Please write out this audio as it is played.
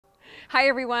Hi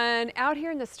everyone, out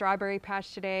here in the strawberry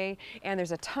patch today, and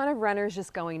there's a ton of runners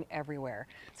just going everywhere.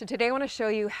 So today I want to show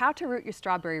you how to root your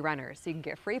strawberry runners so you can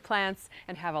get free plants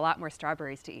and have a lot more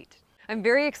strawberries to eat. I'm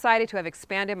very excited to have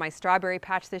expanded my strawberry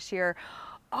patch this year.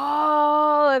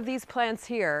 All of these plants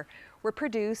here were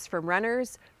produced from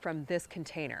runners from this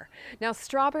container. Now,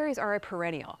 strawberries are a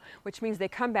perennial, which means they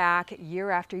come back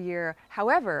year after year.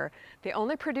 However, they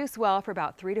only produce well for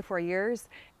about 3 to 4 years,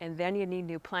 and then you need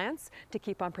new plants to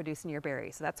keep on producing your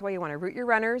berries. So that's why you want to root your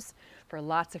runners for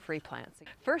lots of free plants.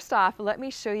 First off, let me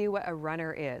show you what a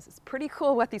runner is. It's pretty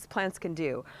cool what these plants can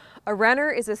do. A runner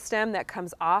is a stem that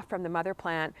comes off from the mother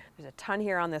plant. There's a ton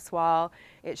here on this wall.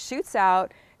 It shoots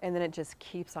out, and then it just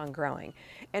keeps on growing.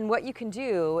 And what you can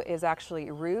do is actually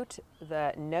root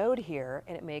the node here,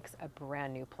 and it makes a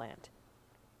brand new plant.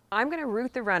 I'm going to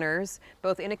root the runners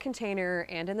both in a container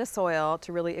and in the soil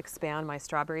to really expand my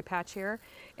strawberry patch here,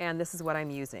 and this is what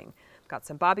I'm using. I've got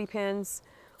some bobby pins,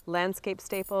 landscape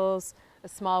staples, a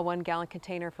small 1-gallon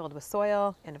container filled with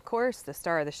soil, and of course, the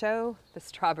star of the show, the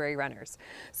strawberry runners.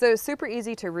 So super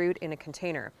easy to root in a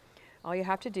container. All you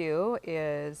have to do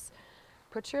is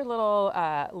put your little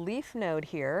leaf node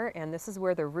here, and this is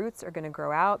where the roots are going to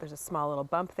grow out. There's a small little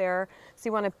bump there. So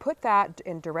you want to put that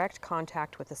in direct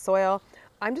contact with the soil.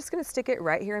 I'm just going to stick it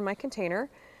right here in my container.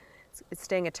 It's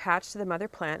staying attached to the mother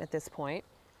plant at this point.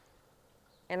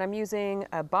 And I'm using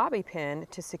a bobby pin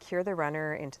to secure the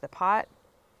runner into the pot.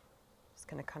 Just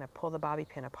going to kind of pull the bobby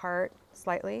pin apart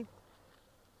slightly.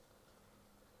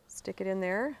 Stick it in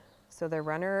there so the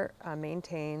runner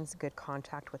maintains good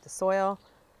contact with the soil.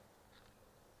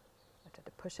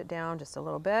 To push it down just a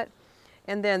little bit.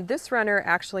 And then this runner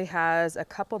actually has a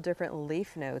couple different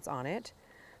leaf nodes on it.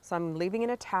 So I'm leaving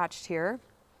it attached here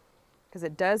because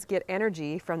it does get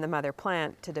energy from the mother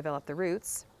plant to develop the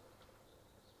roots.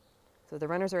 So the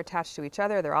runners are attached to each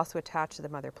other. They're also attached to the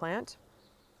mother plant.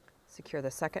 Secure the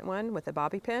second one with a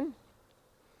bobby pin.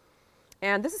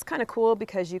 And this is kind of cool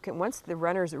because you can, once the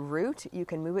runners root, you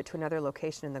can move it to another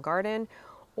location in the garden,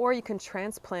 or you can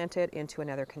transplant it into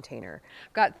another container.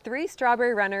 Got 3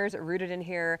 strawberry runners rooted in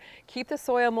here. Keep the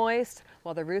soil moist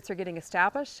while the roots are getting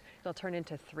established. They'll turn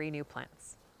into 3 new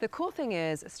plants. The cool thing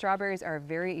is strawberries are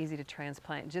very easy to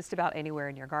transplant just about anywhere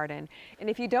in your garden. And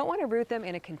if you don't want to root them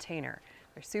in a container,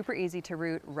 they're super easy to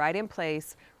root right in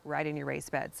place, right in your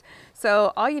raised beds.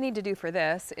 So all you need to do for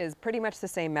this is pretty much the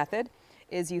same method,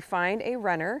 is you find a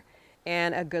runner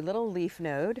and a good little leaf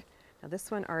node. Now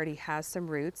this one already has some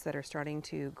roots that are starting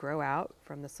to grow out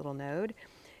from this little node.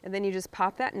 And then you just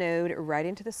pop that node right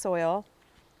into the soil,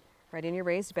 right in your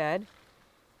raised bed.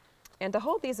 And to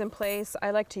hold these in place, I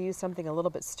like to use something a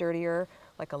little bit sturdier,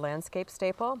 like a landscape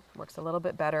staple. Works a little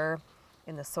bit better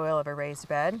in the soil of a raised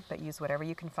bed, but use whatever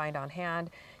you can find on hand.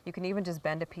 You can even just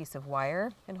bend a piece of wire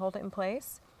and hold it in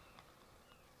place.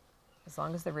 As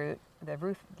long as the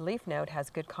leaf node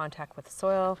has good contact with the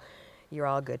soil, you're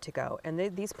all good to go.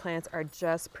 And these plants are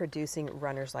just producing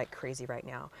runners like crazy right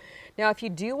now. Now, if you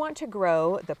do want to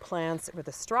grow the plants for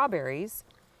the strawberries,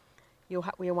 you'll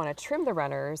want to trim the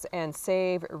runners and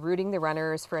save rooting the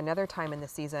runners for another time in the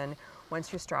season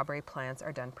once your strawberry plants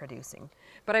are done producing.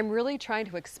 But I'm really trying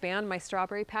to expand my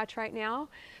strawberry patch right now,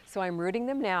 so I'm rooting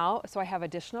them now so I have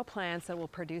additional plants that will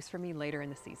produce for me later in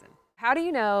the season. How do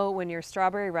you know when your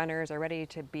strawberry runners are ready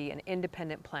to be an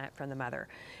independent plant from the mother?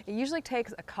 It usually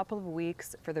takes a couple of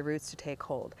weeks for the roots to take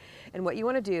hold. And what you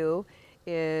want to do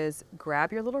is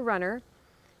grab your little runner,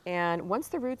 and once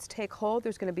the roots take hold,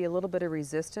 there's going to be a little bit of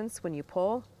resistance when you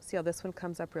pull. See how this one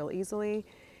comes up real easily?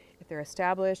 If they're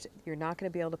established, you're not going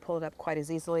to be able to pull it up quite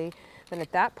as easily. Then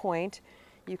at that point,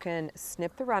 you can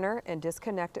snip the runner and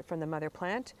disconnect it from the mother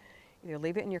plant. Either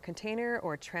leave it in your container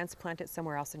or transplant it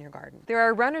somewhere else in your garden. There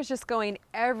are runners just going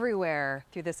everywhere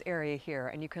through this area here,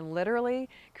 and you can literally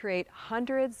create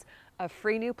hundreds of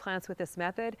free new plants with this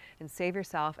method and save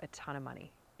yourself a ton of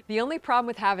money. The only problem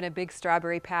with having a big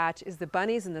strawberry patch is the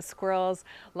bunnies and the squirrels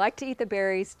like to eat the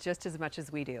berries just as much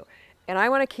as we do. And I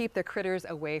want to keep the critters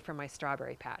away from my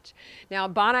strawberry patch. Now,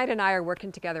 Bonite and I are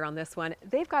working together on this one.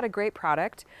 They've got a great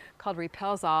product called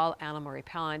Repels All Animal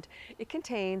Repellent. It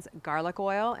contains garlic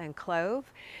oil and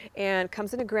clove and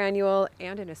comes in a granule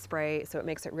and in a spray, so it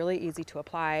makes it really easy to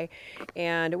apply.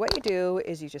 And what you do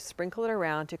is you just sprinkle it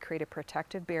around to create a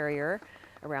protective barrier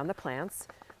around the plants.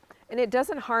 And it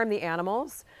doesn't harm the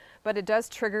animals, but it does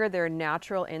trigger their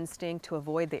natural instinct to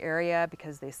avoid the area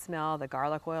because they smell the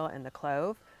garlic oil and the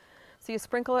clove. So you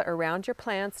sprinkle it around your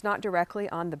plants, not directly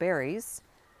on the berries,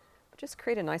 but just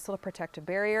create a nice little protective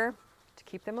barrier to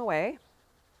keep them away.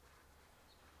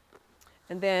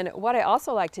 And then what I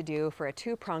also like to do for a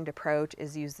two-pronged approach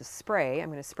is use the spray. I'm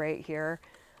going to spray it here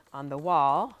on the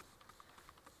wall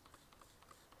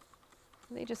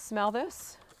And they just smell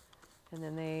this, and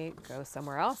then they go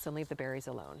somewhere else and leave the berries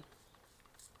alone.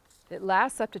 It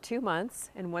lasts up to 2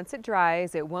 months, and once it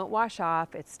dries, it won't wash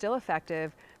off. It's still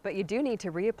effective, but you do need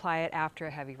to reapply it after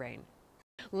a heavy rain.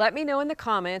 Let me know in the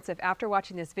comments if after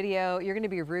watching this video, you're going to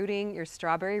be rooting your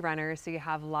strawberry runners so you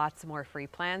have lots more free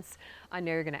plants. I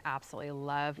know you're going to absolutely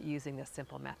love using this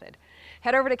simple method.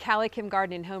 Head over to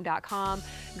CallieKimGardeningHome.com,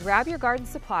 grab your garden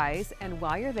supplies, and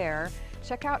while you're there,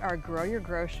 check out our Grow Your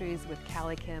Groceries with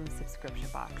Callie Kim subscription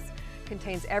box.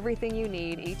 Contains everything you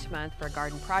need each month for a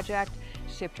garden project,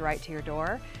 shipped right to your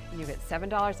door, and you get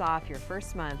 $7 off your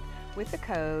first month with the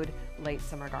code Late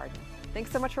Summer Garden.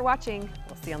 Thanks so much for watching.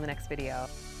 We'll see you on the next video.